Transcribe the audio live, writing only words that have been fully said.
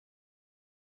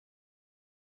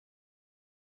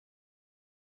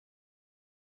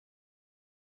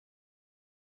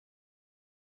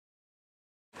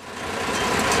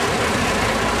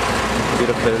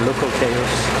of the local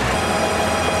chaos.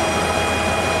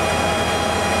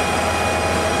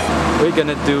 We're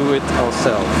gonna do it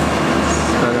ourselves,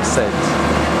 as I said.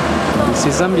 This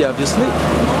is Zambia, obviously.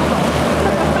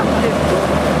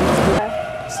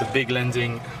 It's a big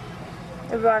landing.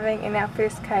 Arriving in our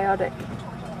first chaotic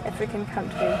African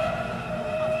country,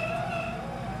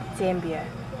 Zambia.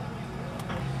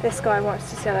 This guy wants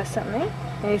to sell us something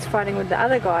and he's fighting with the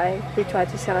other guy who tried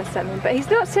to sell us something, but he's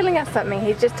not selling us something,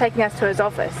 he's just taking us to his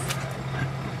office.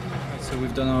 So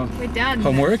we've done our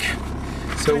homework.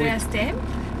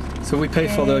 So we pay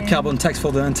for the carbon tax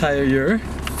for the entire year,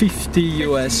 50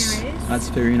 US. That's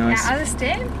very nice. Our other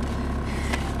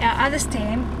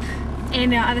stamp,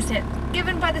 and our other stamp,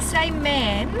 given by the same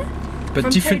man, but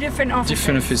from two different offices.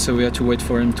 Different offices, so we had to wait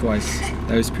for him twice.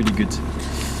 That was pretty good.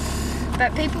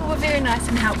 But people were very nice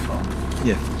and helpful.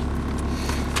 Yeah.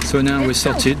 So now we're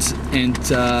sorted, and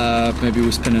maybe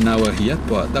we'll spend an hour here,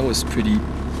 but that was pretty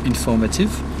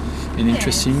informative and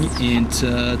interesting, and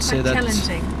I'd say that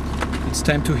challenging. It's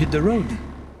time to hit the road.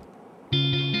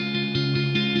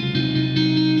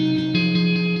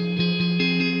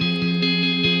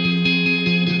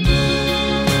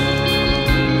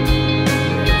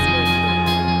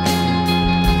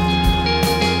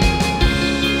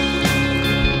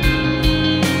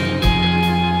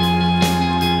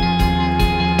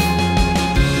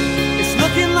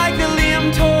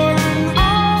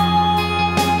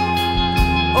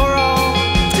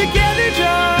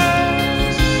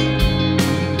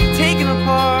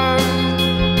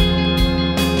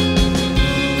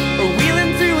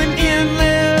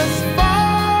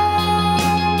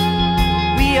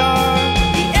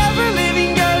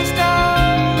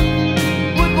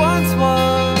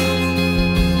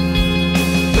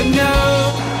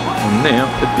 Now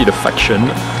a bit of action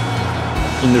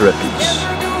in the rapids,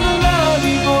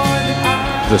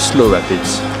 the slow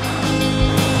rapids.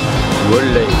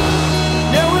 Whoa.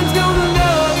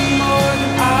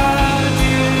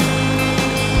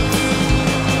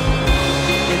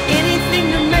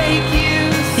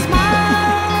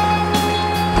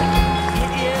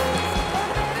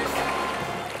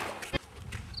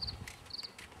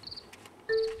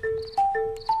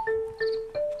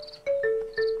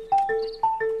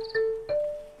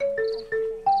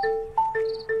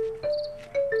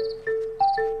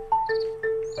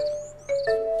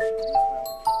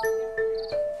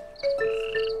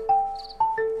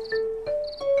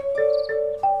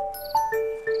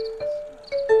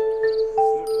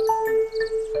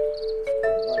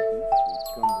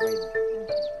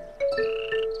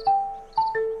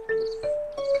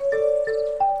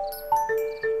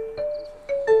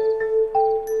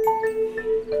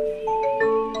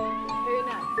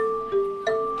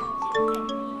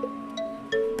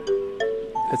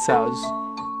 That's ours.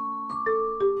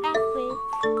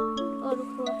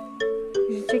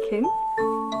 Is it chicken?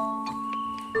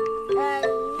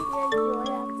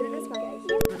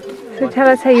 So tell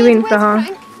us how you went, Florent.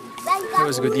 It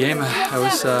was a good game. I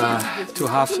was 2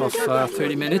 halves of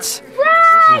 30 minutes,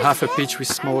 and half a pitch with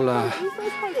small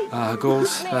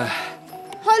goals.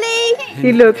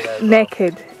 You look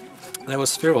naked. I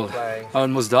was thrilled. I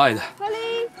almost died.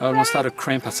 I almost had a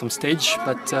cramp at some stage,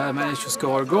 but I managed to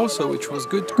score a goal, so which was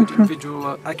good. Good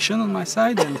individual action on my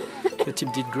side, and the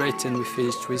team did great, and we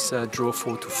finished with a draw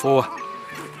 4-4.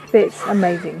 That's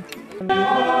amazing.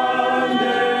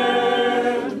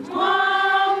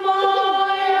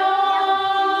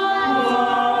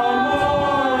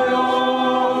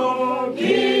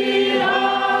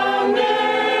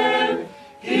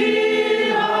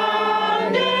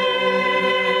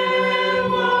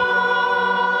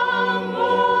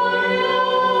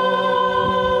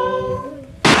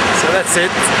 That's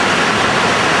it.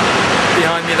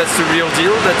 Behind me, that's the real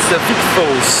deal. That's the big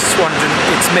falls,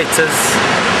 208 meters,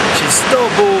 which is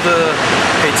double the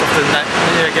height of the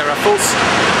Niagara Falls.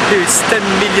 Here is 10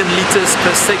 million liters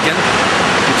per second,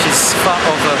 which is far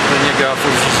over the Niagara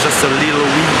Falls. It's just a little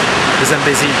wee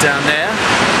Zambezi down there.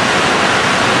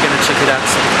 We're gonna check it out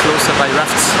closer by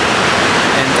rafts,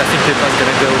 and I think Pippa's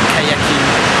gonna go kayaking.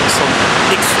 Some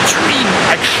extreme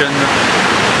action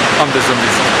on the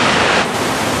Zambezi.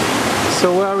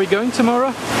 So where are we going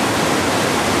tomorrow?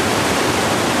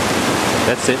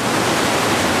 That's it.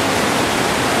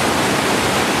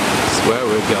 That's where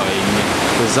we're going.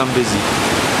 The Zambezi.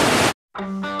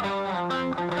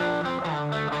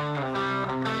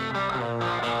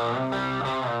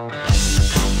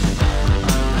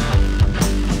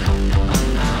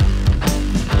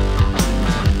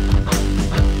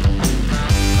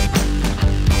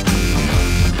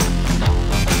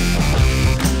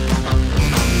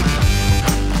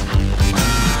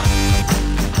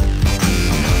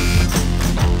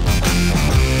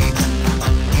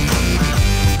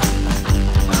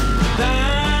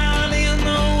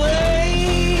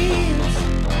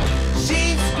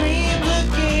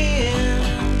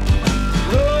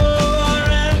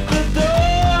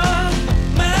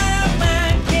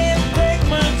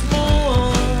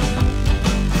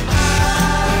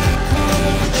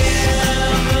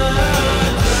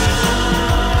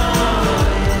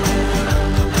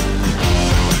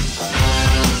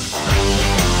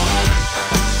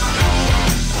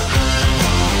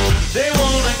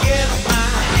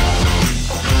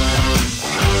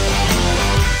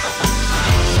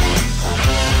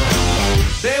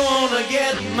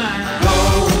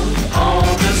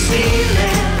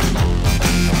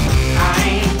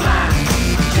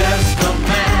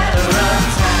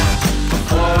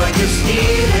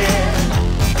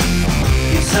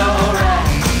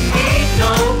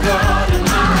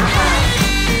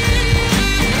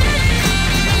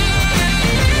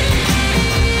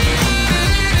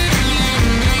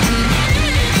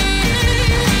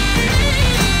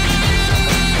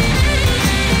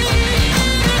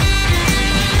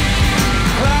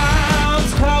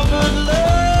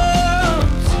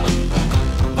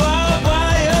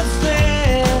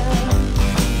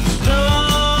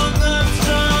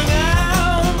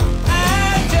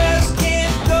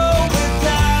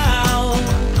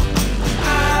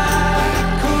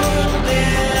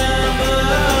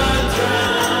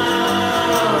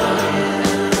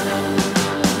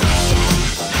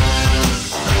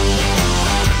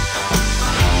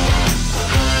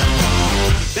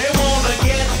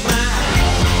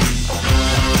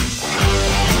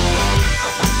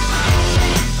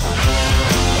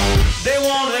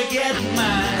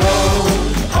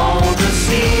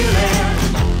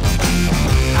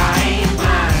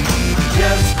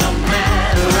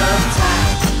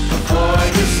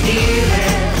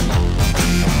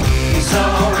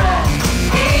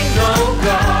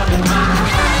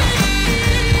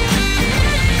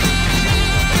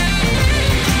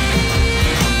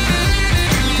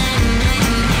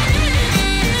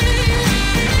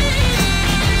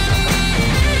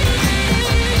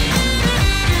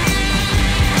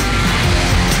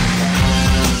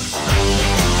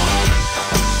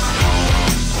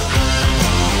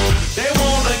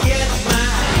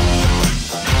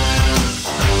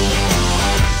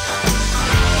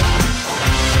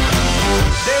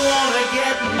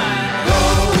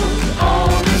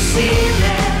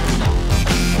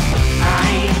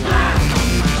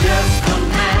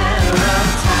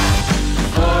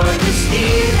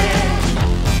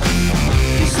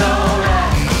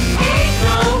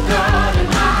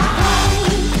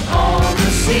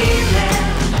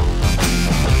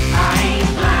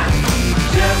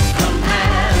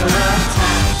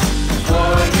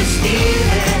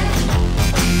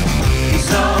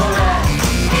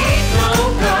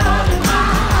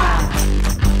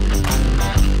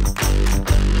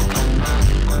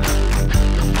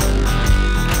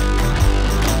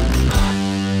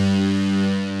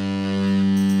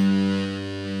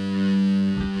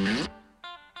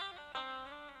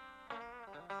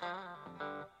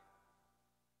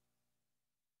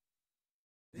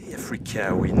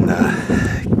 Africa. We're in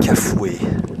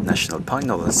Kafue National Park,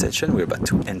 northern section. We're about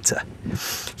to enter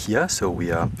here, so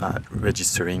we are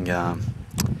registering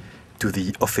to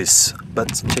the office.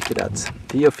 But check it out.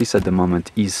 The office at the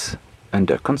moment is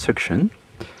under construction.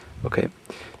 Okay,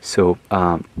 so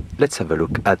let's have a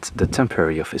look at the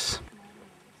temporary office.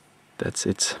 That's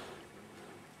it.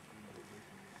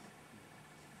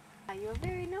 You're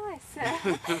very nice.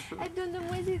 I don't know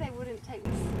whether they wouldn't take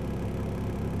this.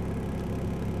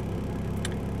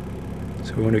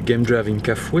 So we're on a game drive in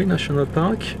Kafue National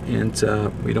Park, and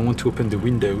we don't want to open the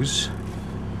windows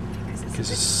because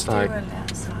it's like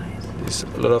outside. there's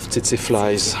a lot of tsetse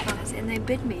flies. And they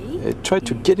bid me. They try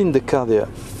to get in the car. They are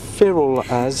feral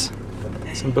as.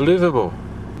 It's unbelievable.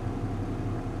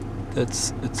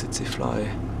 That's a tsetse fly.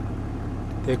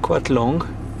 They're quite long,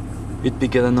 a bit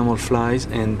bigger than normal flies,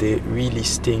 and they really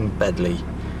sting badly.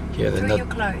 Here they're Through not your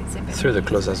clothes. through the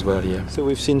clothes as well. Yeah. So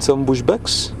we've seen some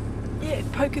bushbucks. Yeah,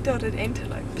 polka dotted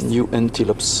antelopes. New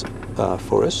antelopes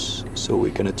for us, so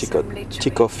we're gonna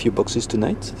tick off a few boxes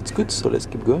tonight. It's good, so let's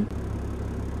keep going.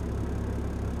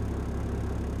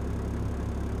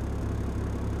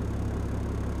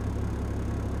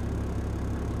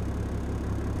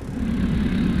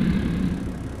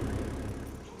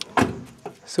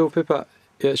 So Pippa,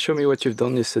 yeah, show me what you've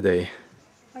done yesterday.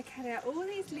 I cut out all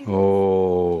these little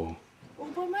Oh,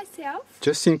 all by myself,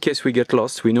 just in case we get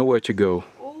lost, we know where to go.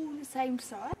 all the same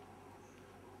size.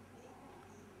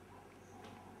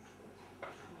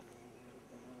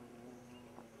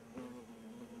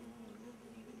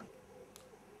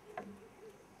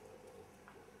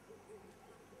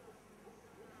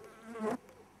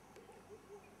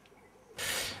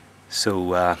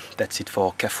 So that's it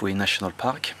for Kafue National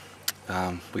Park.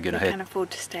 We're gonna I can't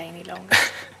afford to stay any longer.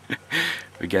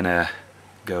 We're gonna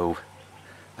go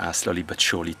slowly but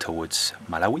surely towards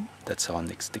Malawi. That's our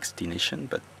next destination,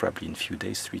 but probably in a few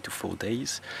days, 3 to 4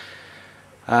 days.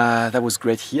 That was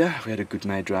great here. We had a good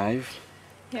night drive.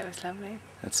 Yeah, it was lovely.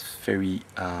 That's very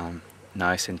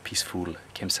nice and peaceful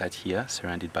campsite here,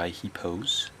 surrounded by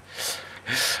hippos.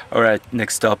 All right,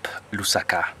 next stop,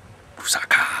 Lusaka.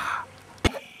 Lusaka.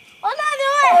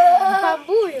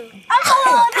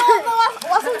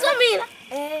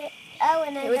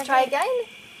 We try again?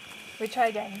 We try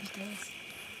again, please.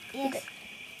 Yes.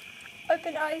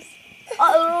 Open eyes.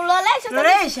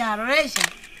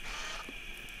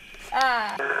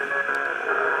 Ah.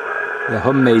 The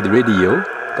homemade radio,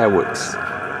 that works.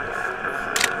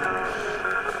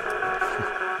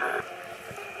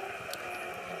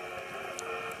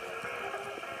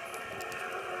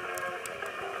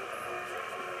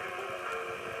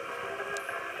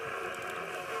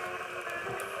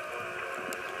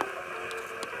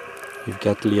 You've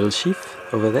got little sheep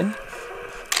over there.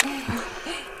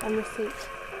 On the seat.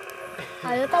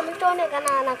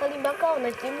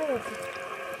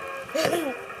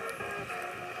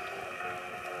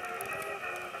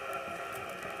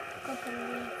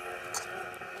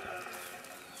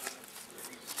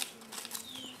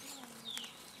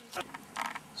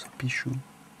 So Pichu.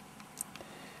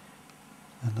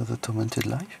 Another tormented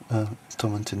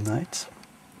night.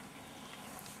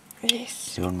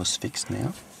 Yes. You're almost fixed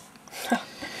now.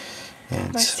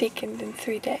 And My second in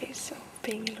 3 days, so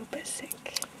being a little bit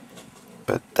sick.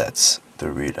 but that's the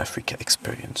real Africa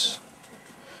experience.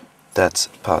 That's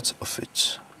part of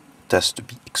it. It has to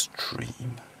be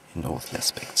extreme in all the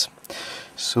aspects.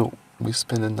 So we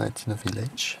spent a night in a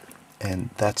village, and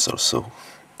that's also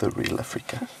the real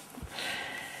Africa.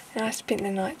 And I spent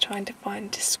the night trying to find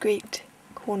discreet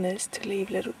corners to leave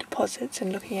little deposits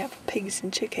and looking out for pigs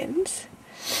and chickens.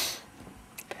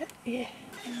 But yeah.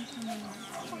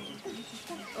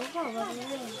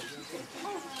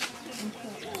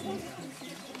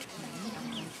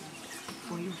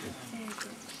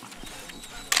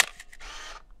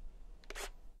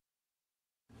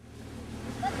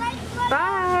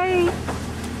 Bye!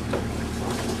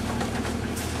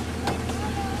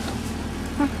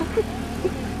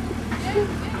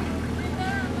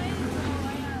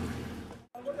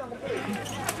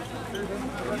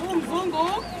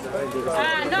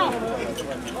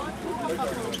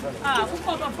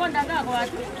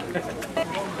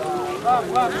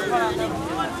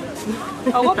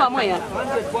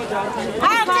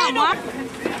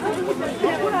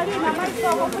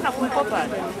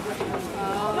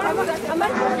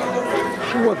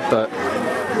 What the?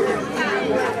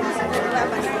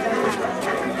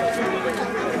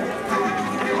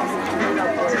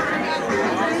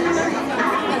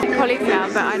 Cauliflower,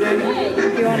 but I don't.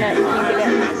 If you want it, you can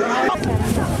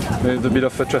get it. There's a bit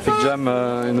of a traffic jam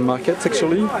in the market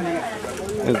actually.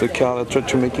 There's the car that tried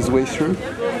to make his way through.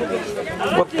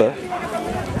 What the?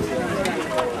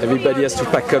 Everybody has to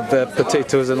pack up their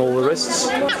potatoes and all the rest.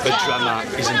 But drama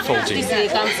is unfolding. Do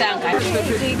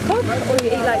you cook or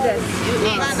you eat like this?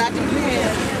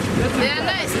 They're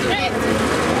nice to eat.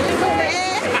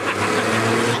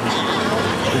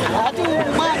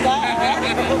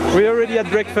 We already had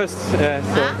breakfast, so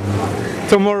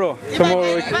tomorrow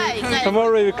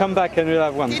we come back and we'll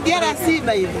have one.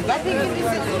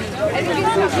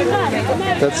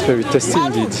 That's very tasty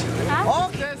indeed.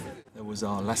 That was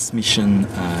our last mission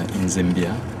in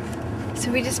Zambia.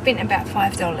 So we just spent about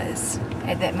 $5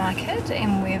 at that market,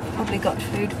 and we've probably got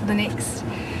food for the next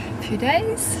few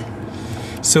days.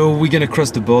 So we're gonna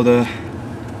cross the border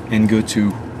and go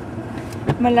to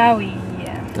Malawi.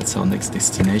 That's our next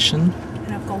destination.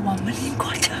 And I've got 1 million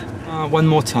kwacha. One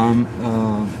more time,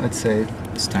 let's say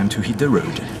it's time to hit the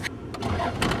road.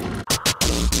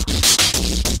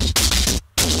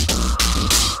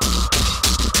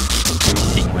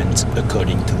 Everything went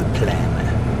according to the plan.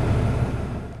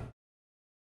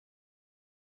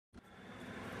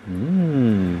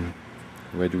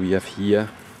 What do we have here?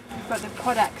 We've got the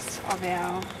products of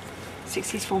our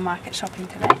successful market shopping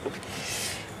today.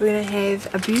 We're going to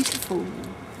have a beautiful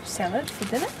salad for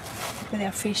dinner with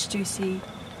our fresh juicy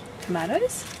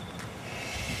tomatoes,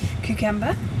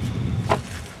 cucumber,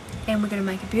 and we're going to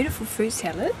make a beautiful fruit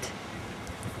salad.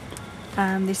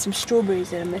 There's some strawberries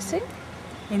that are missing,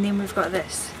 and then we've got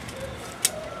this.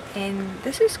 And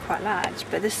this is quite large,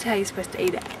 but this is how you're supposed to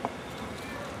eat it.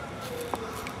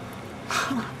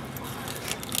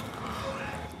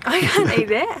 I can't eat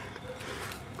that.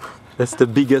 That's the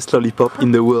biggest lollipop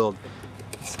in the world.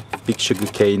 Big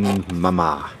sugarcane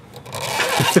mama.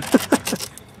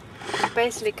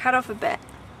 Basically cut off a bit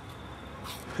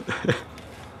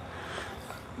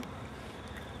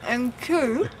and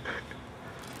chew.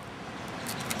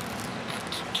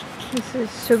 This is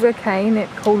sugarcane at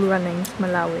Cool Runnings,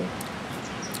 Malawi.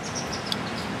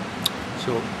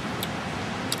 So,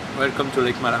 welcome to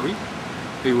Lake Malawi.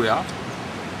 Here we are.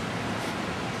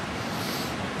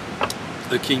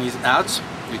 The king is out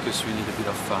because we need a bit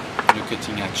of new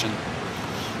cutting action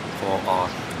for our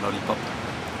lollipop.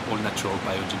 All natural,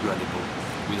 biodegradable,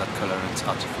 without colorants,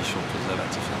 artificial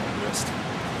preservatives and all the rest.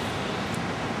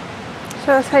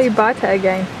 Show us how you bite it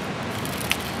again.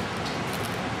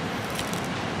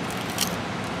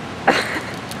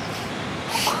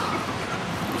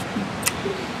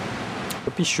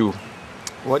 Pishu,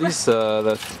 what is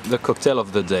the cocktail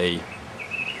of the day?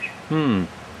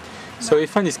 So we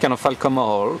find this kind of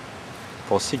alcohol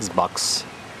for $6.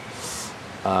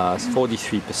 It's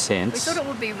 43%. We thought it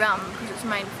would be rum because it's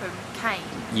made from cane.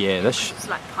 Yeah, that's it's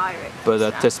like pirate. but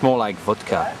that tastes more like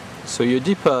vodka. So you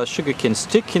dip a sugarcane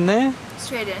stick in there,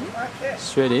 Straight in,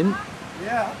 straight in.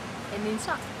 and then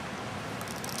suck.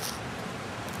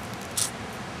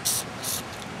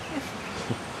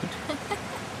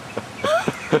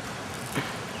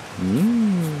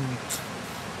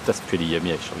 That's pretty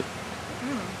yummy actually.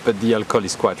 But the alcohol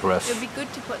is quite rough. It would be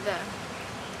good to put the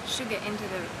sugar into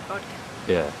the vodka.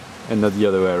 Yeah, and not the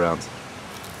other way around.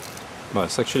 Well,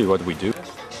 it's actually what we do.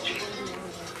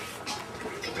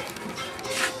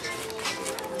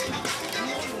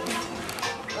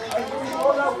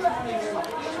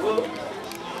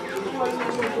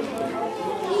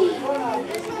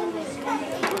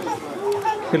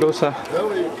 Hello, sir.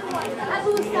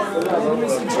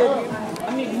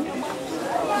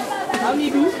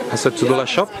 I said to the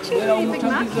shop.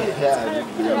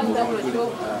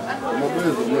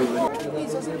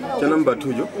 Number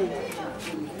 2,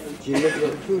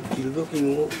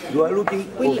 you are looking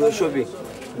for shopping.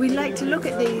 We like to look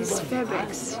at these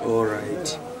fabrics. All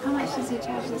right. How much does he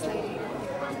charge this lady?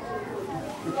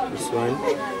 This one,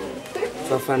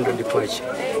 500 each.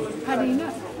 How do you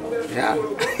know? Yeah.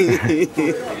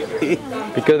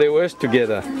 Because they work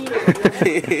together.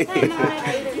 Pay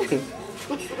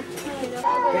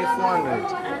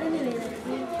 400.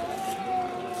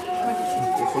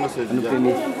 And pay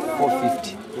me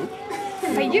 450.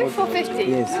 Are you 450?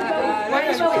 Yes. Why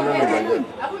is your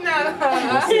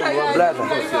Your brother.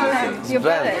 Your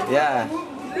brother? Yeah.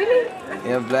 Really?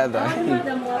 Your brother.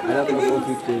 Another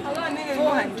 450.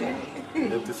 400.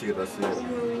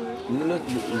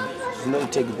 No,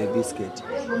 take the biscuit.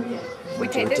 We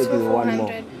take We'll this take for the one more.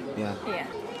 400. Yeah. Yeah.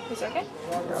 It's okay?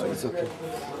 So it's okay.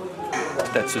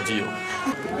 That's a deal.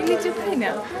 You need to pay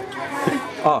now.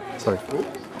 Oh, sorry.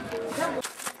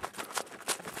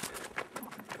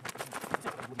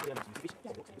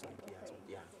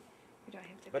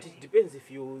 But it depends if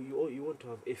you want to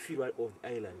have a feel of the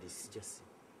island. It's just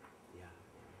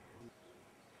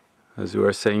as we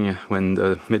were saying, when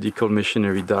the medical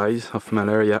machinery dies of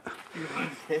malaria,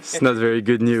 it's not very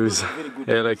good news.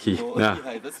 Yeah, lucky. Yeah.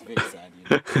 That's very sad.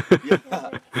 You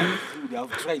know? Yeah,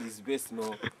 I've tried his best,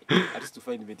 at least to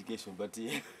find medication, but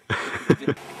yeah.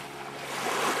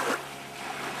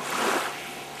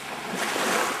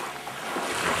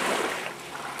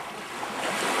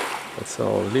 That's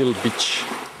our little beach,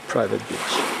 private beach.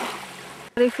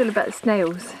 How do you feel about the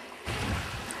snails?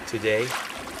 Today,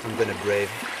 I'm gonna brave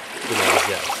the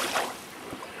myself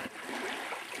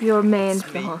You're a man,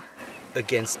 It's me. Florent.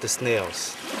 against the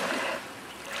snails.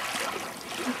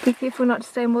 Be careful not to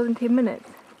stay more than 10 minutes.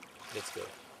 Let's go.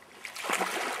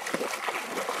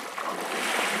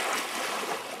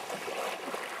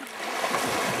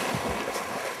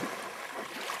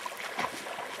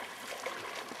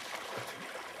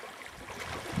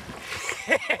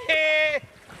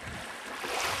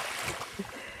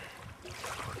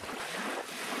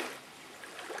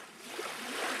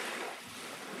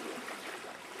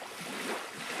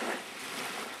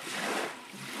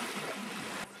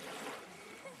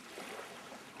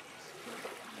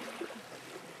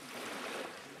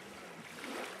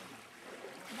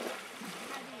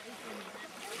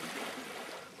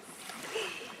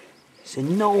 It's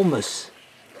enormous.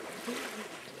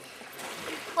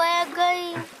 We're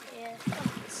going.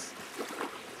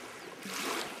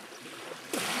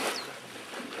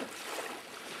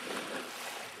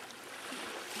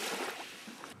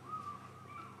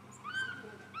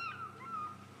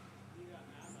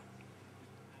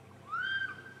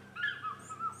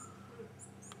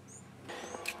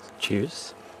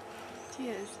 Cheers.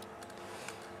 Cheers.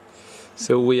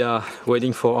 So we are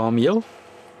waiting for our meal.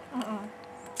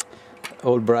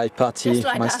 All bride party Just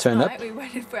like must last turn night, up. we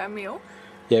waited for our meal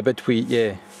Yeah, but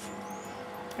yeah.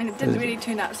 and it didn't really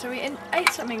turn up. So we ate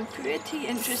something pretty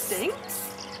interesting.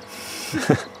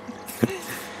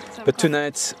 But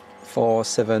tonight, for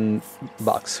 $7,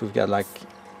 we've got like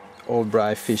all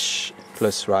bride fish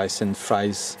plus rice and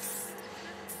fries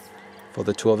for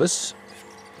the two of us,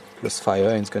 plus fire,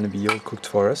 and it's going to be all cooked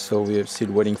for us. So we're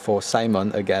still waiting for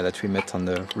Simon, a guy that we met on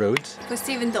the road. For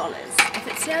 $7. If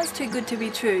it sounds too good to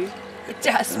be true, it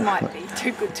just might be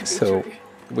too good to be So true.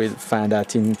 we'll find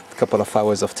out in a couple of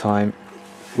hours of time.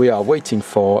 We are waiting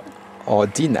for our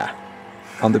dinner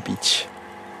on the beach.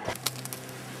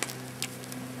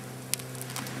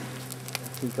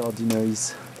 I think our dinner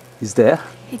is there.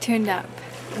 He turned up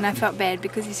and I felt bad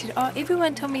because he said, "Oh,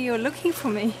 everyone told me you were looking for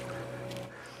me."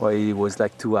 Well, it was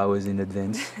like 2 hours in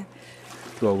advance.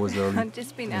 2 hours early. I've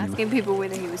just been asking people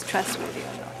whether he was trustworthy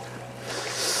or not.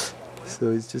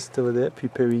 So he's just over there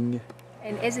preparing.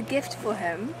 And as a gift for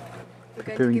him, we're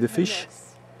going to Preparing give the him fish?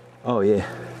 this. Oh yeah,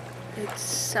 It's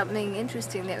something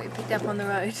interesting that we picked up on the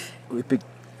road.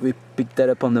 we picked that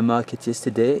up on the market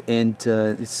yesterday, and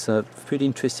it's pretty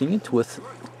interesting. It's worth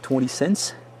 20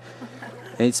 cents,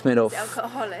 and it's made of It's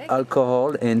alcoholic.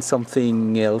 alcohol and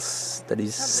something else that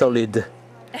is solid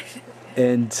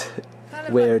and Kind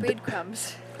of weird. like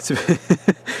breadcrumbs.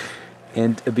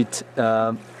 and a bit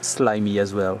slimy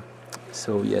as well.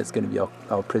 So yeah, it's gonna be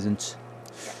our present.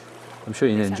 I'm sure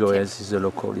you'll That sounds enjoy good. as he's a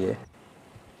local, yeah.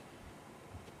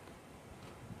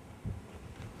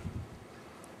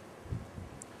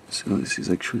 So this is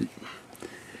actually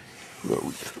where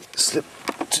we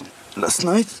slept last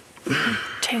night.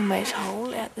 Teammate's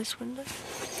hole out this window.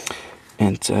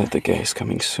 And the guy is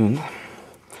coming soon.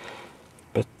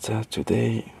 But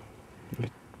today,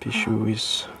 Pichu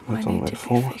is not on well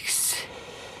form. Fixed.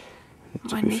 Need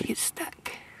to My be neck fixed. is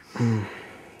stuck.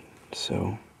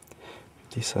 So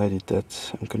decided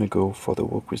that I'm gonna go for the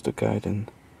walk with the guide and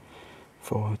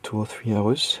for 2 or 3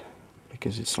 hours,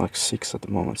 because it's like 6 at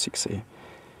the moment, 6 a.m.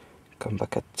 Come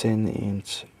back at 10 and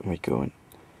we go and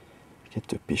get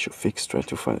the Pichu fixed, try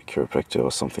to find a chiropractor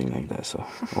or something like that, so,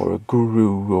 or a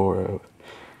guru or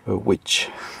a witch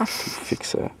to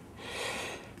fix her.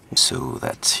 So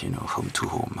that's,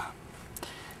 Home2Home.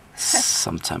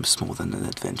 Sometimes more than an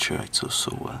adventure, it's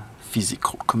also a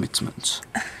physical commitment.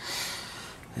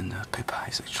 And Pippa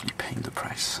is actually paying the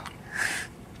price.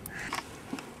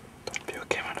 Don't be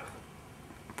okay, my love.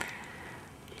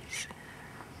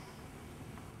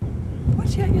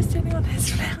 Watch out, you're standing on his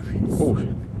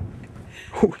flowers.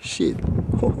 Oh shit.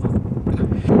 Oh.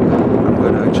 I'm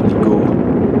gonna actually go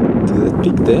to that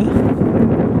peak there.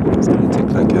 It's gonna take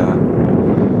like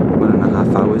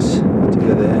 1.5 hours to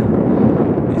get there.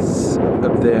 It's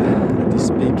up there at this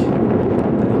peak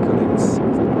that he collects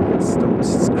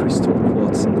stones, it's crystal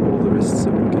quartz and all the rest, so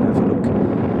we can have a look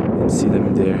and see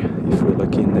them there if we're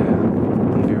lucky in the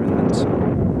environment. So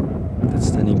that's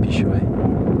stunning Pichu, eh?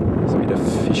 There's a bit of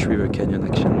Fish River Canyon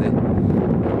action there.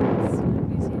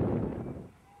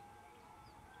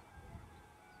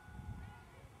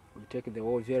 We take the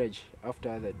whole village.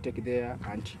 After they take there,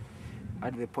 and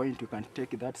at the point you can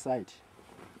take that side.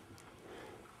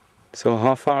 So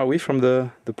how far are we from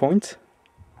the point?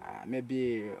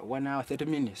 Maybe 1 hour 30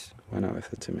 minutes. 1 hour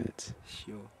 30 minutes.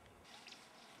 Sure.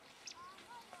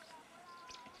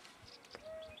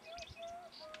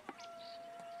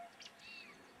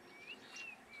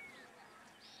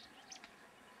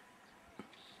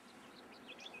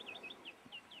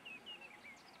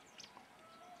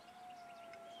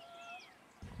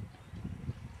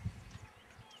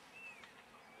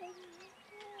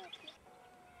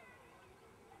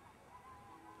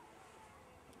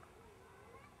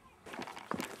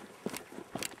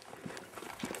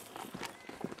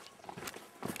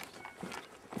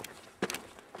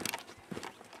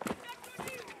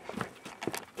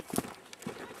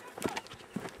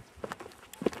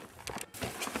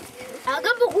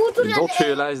 You don't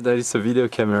realize that it's a video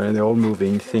camera and they're all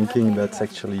moving, thinking that's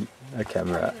actually a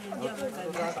camera.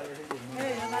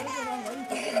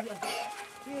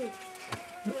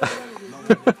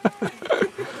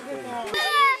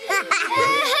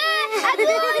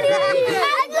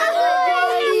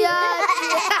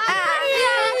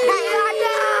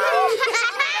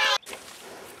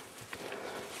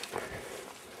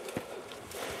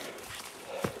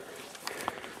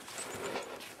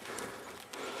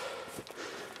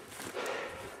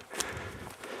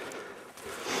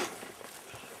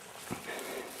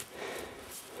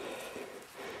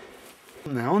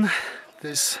 Now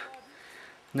there's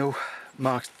no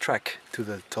marked track to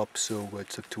the top, so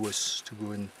it's up to us to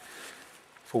go in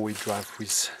four-wheel drive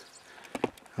with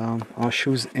our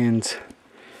shoes, and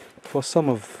for some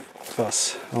of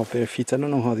us our bare feet. I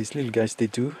don't know how these little guys they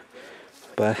do,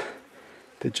 but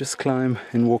they just climb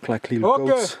and walk like little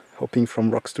goats, hopping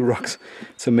from rocks to rocks.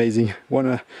 It's amazing.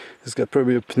 One has got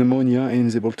probably a pneumonia and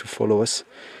is able to follow us.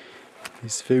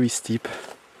 It's very steep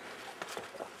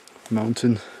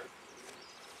mountain.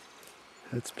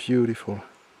 That's beautiful.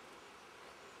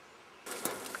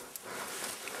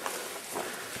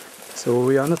 So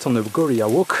we are not on a gorilla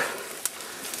walk,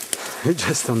 we're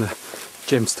just on a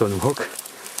gemstone walk,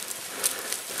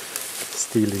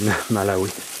 still in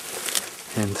Malawi.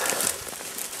 And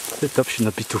the top should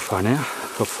not be too far now,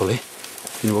 hopefully.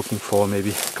 Been walking for maybe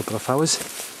a couple of hours.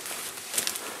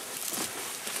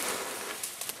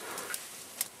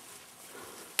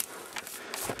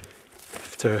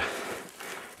 After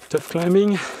tough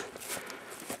climbing,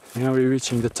 now we're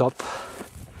reaching the top.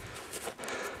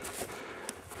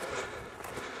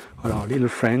 All our little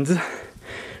friends.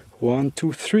 1,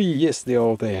 2, 3, yes, they're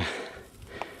all there.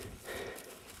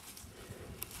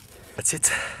 That's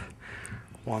it.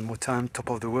 One more time,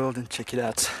 top of the world, and check it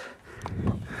out.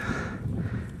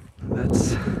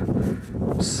 That's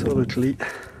absolutely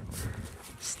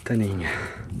stunning.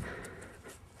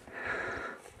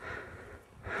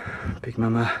 Big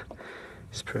Mama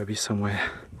is probably somewhere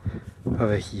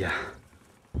over here.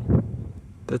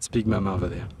 That's Big Mama over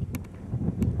there.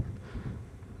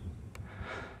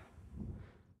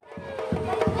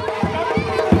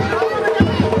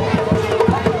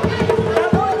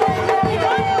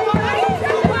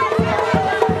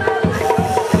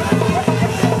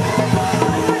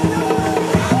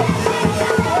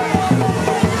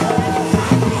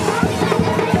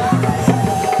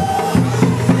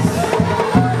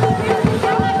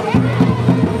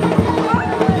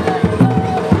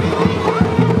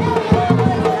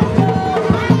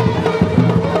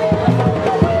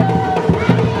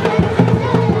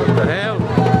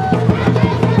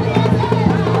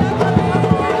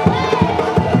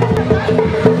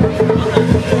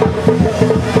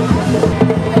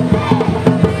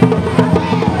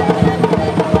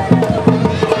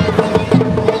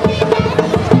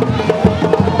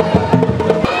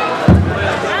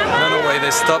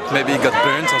 Stopped, maybe it got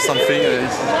burnt or something.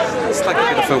 It's like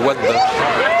a bit of a wet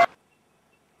duck.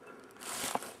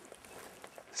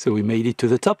 So we made it to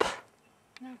the top?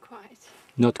 Not quite.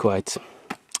 Not quite.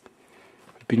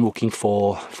 We've been walking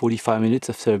for 45 minutes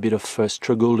after a bit of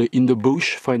struggle in the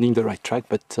bush, finding the right track,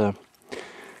 but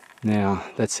now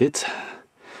that's it.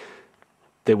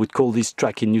 They would call this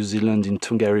track in New Zealand, in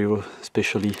Tongariro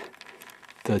especially,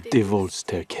 the Devil's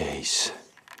Staircase.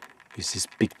 With these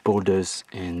big boulders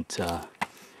and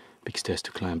big stairs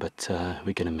to climb, but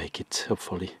we're gonna make it,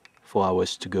 hopefully. 4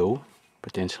 hours to go,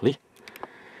 potentially.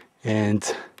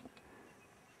 And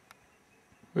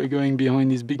we're going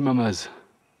behind these Big Mamas.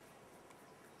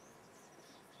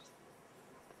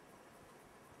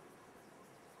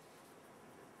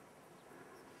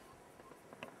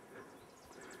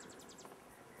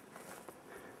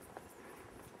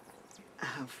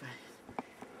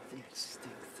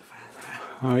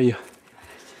 How are you?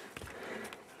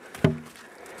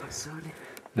 Sorry.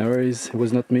 No worries, it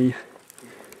was not me.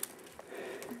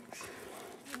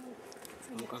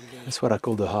 That's what I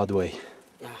call the hard way.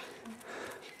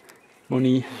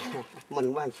 Money.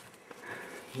 Muito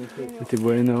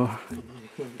bueno.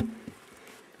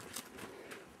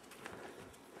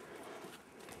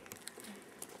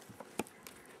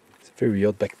 It's a very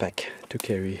odd backpack to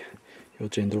carry your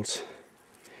gendals.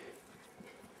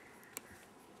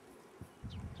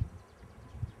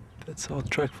 That's our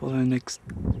track for the next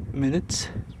minutes.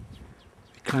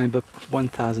 We climb up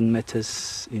 1,000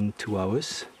 meters in 2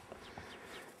 hours.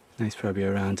 Now it's probably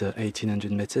around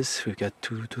 1,800 meters. We've got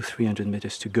 200 to 300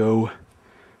 meters to go.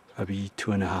 Probably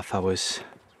 2.5 hours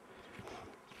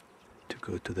to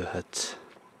go to the hut.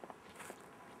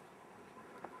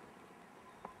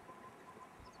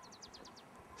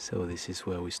 So this is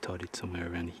where we started,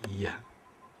 somewhere around here.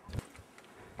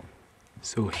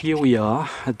 So here we are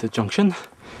at the junction,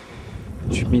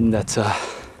 which means that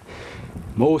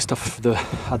most of the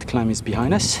hard climb is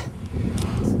behind us.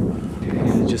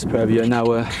 And just probably an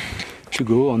hour to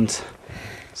go on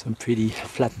some pretty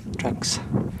flat tracks,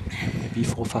 maybe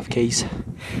 4 or 5 Ks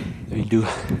we'll do.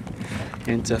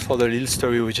 And for the little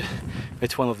story, we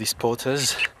met one of these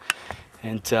porters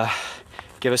and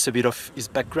gave us a bit of his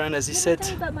background, as he said.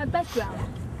 Tell me about my background.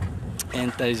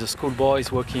 And there is a schoolboy,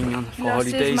 he's working on for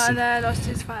Lost holidays. His mother, lost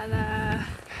his father.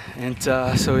 And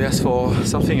so he asked for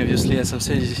something, obviously, as I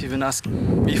said, he even asked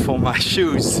me for my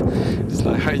shoes. It's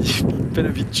like, you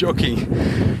better be joking.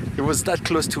 It was that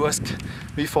close to ask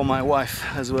me for my wife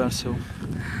as well, so...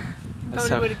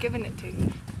 Probably would have given it to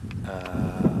you.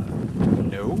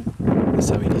 No. That's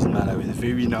how it is in Malawi. They're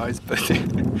very nice, but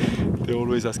they're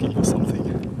always asking for something.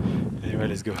 Anyway,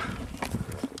 let's go.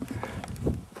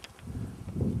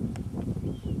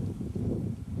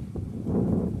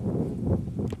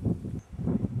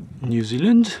 New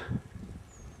Zealand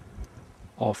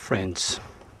or France.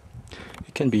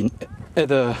 It can be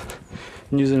either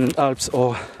New Zealand Alps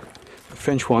or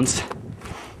French ones.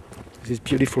 These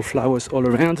beautiful flowers all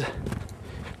around.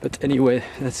 But anyway,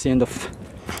 that's the end of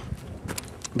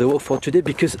the walk for today,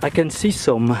 because I can see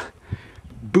some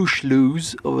bush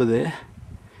loos over there,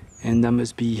 and that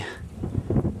must be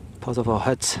part of our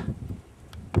hut.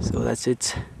 So that's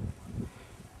it.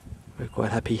 We're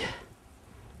quite happy.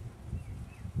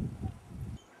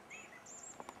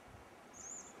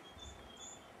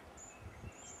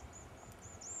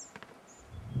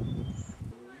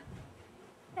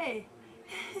 Hey.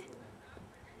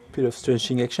 Bit of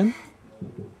stretching action.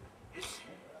 Bit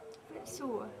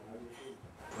sore.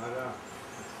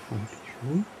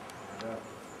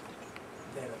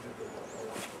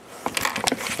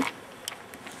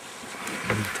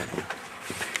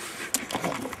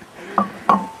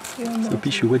 So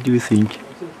Pishu, what do you think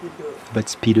about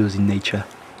speedos in nature?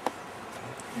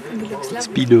 It looks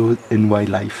lovely. Speedo and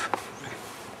wildlife.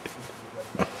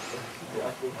 I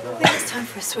think it's time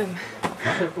for a swim.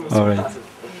 Alright.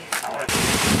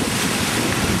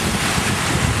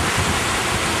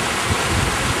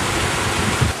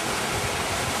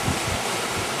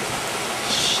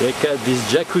 Check out this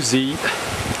jacuzzi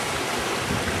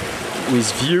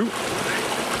with view,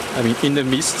 I mean in the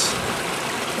midst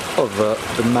of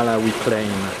the Malawi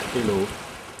plain. Hello.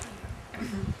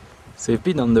 So we've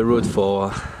been on the road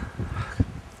for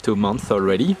 2 months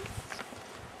already.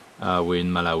 We're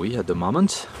in Malawi at the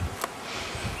moment.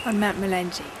 On Mount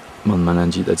Malanje. Mount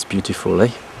Malanje, that's beautiful, eh?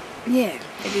 Yeah,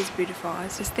 it is beautiful. I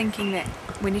was just thinking that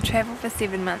when you travel for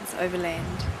 7 months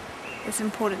overland, it's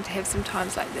important to have some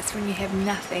times like this when you have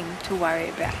nothing to worry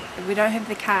about. We don't have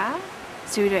the car,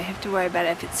 so we don't have to worry about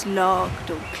if it's locked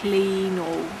or clean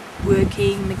or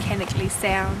working, mechanically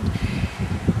sound.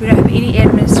 We don't have any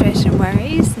administration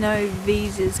worries, no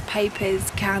visas, papers,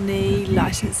 carnet,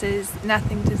 licenses,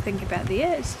 nothing to think about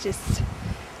there. It's just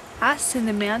us in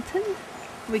the mountain.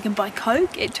 We can buy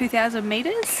Coke at 2,000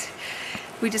 meters.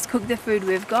 We just cook the food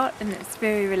we've got, and it's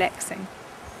very relaxing.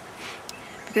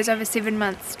 Because over 7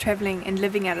 months travelling and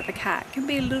living out of the car can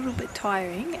be a little bit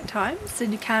tiring at times,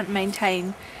 and you can't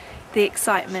maintain the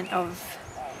excitement of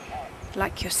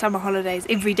like your summer holidays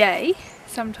every day.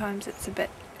 Sometimes it's a bit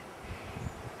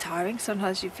tiring,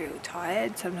 sometimes you feel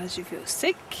tired, sometimes you feel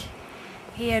sick.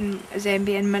 Here in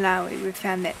Zambia and Malawi we've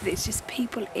found that there's just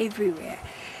people everywhere.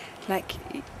 Like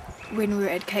when we were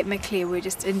at Cape Maclear, we were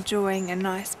just enjoying a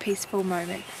nice peaceful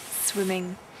moment,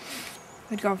 swimming.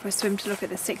 We'd gone for a swim to look at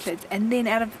the cichlids, and then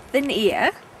out of thin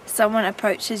air someone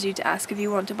approaches you to ask if you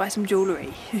want to buy some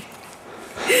jewellery.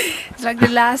 It's like the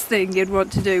last thing you'd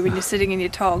want to do when you're sitting in your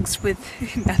togs with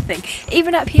nothing.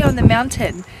 Even up here on the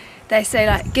mountain they say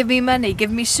like, give me money, give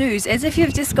me shoes, as if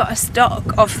you've just got a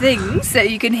stock of things that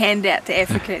you can hand out to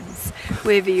Africans.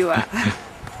 wherever you are.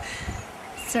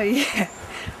 So yeah,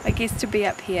 I guess to be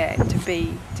up here and to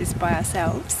be just by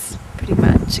ourselves, pretty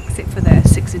much, except for the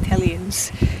 6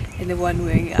 Italians and the one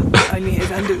wearing only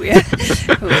his underwear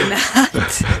who are in the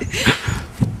hut.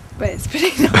 But it's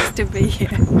pretty nice to be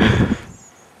here.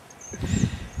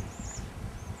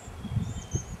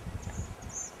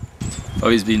 Oh,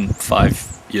 it's been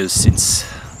 5 years since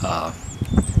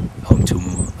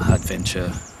Home2Home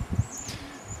adventure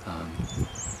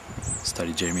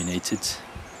started germinated.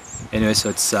 Anyway, so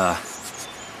it's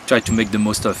try to make the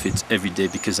most of it every day,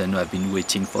 because I know I've been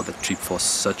waiting for the trip for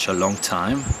such a long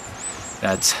time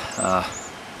that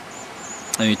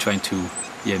I'm trying to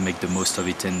make the most of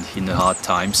it, and in the hard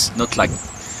times, not like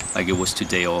it was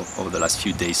today or over the last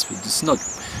few days, but it was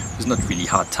not really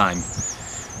hard time.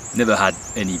 Never had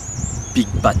any big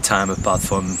bad time apart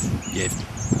from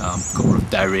couple of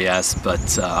diarrheas,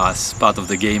 but as part of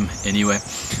the game anyway.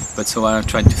 But so I'm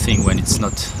trying to think when it's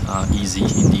not easy.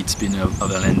 Indeed, being an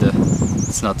overlander,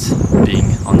 it's not being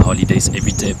on holidays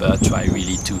every day, but I try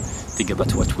really to think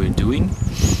about what we're doing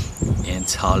and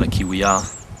how lucky we are,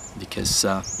 because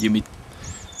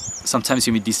sometimes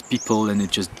you meet these people and they're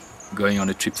just going on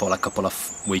a trip for like a couple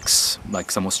of weeks,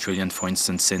 like some Australian for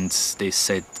instance, and they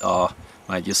said, "Oh,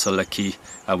 you're so lucky,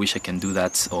 I wish I can do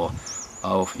that," or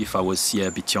 "Oh, if I was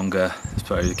a bit younger, it's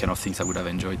probably the kind of things I would have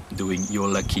enjoyed doing. You're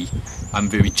lucky. I'm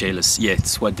very jealous." Yeah,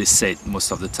 it's what they said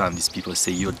most of the time. These people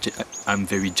say, "I'm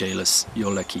very jealous.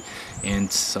 You're lucky,"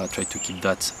 and so I try to keep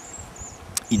that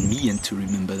in me and to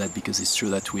remember that, because it's true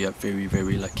that we are very,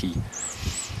 very lucky.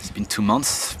 It's been 2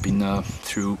 months. Been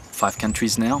through 5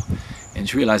 countries now,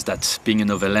 and you realize that being an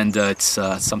overlander, it's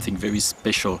something very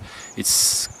special.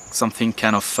 It's something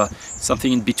kind of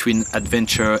something in between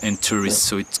adventure and tourist.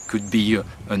 So it could be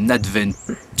an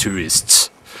adventurist.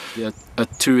 A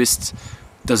tourist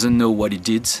doesn't know what he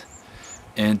did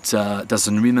and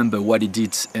doesn't remember what he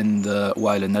did, and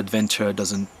while an adventurer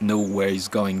doesn't know where he's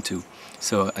going to.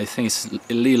 So I think it's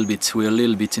we're a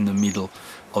little bit in the middle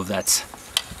of that.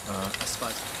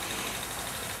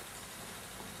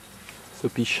 So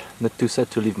Pish, not too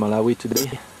sad to leave Malawi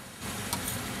today?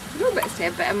 A little bit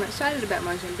sad, but I'm excited about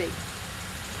Mozambique.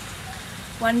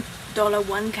 $1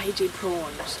 1 kg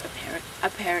prawns,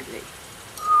 apparently.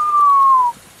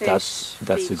 That's a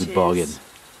good beaches, bargain.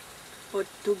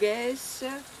 Portuguese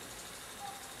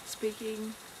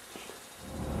speaking.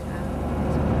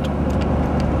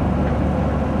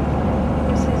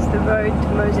 This is the road to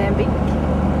Mozambique.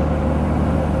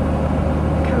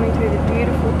 Coming through the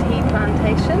beautiful tea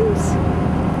plantations.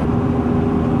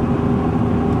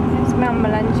 Mount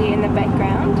Malungi in the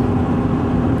background.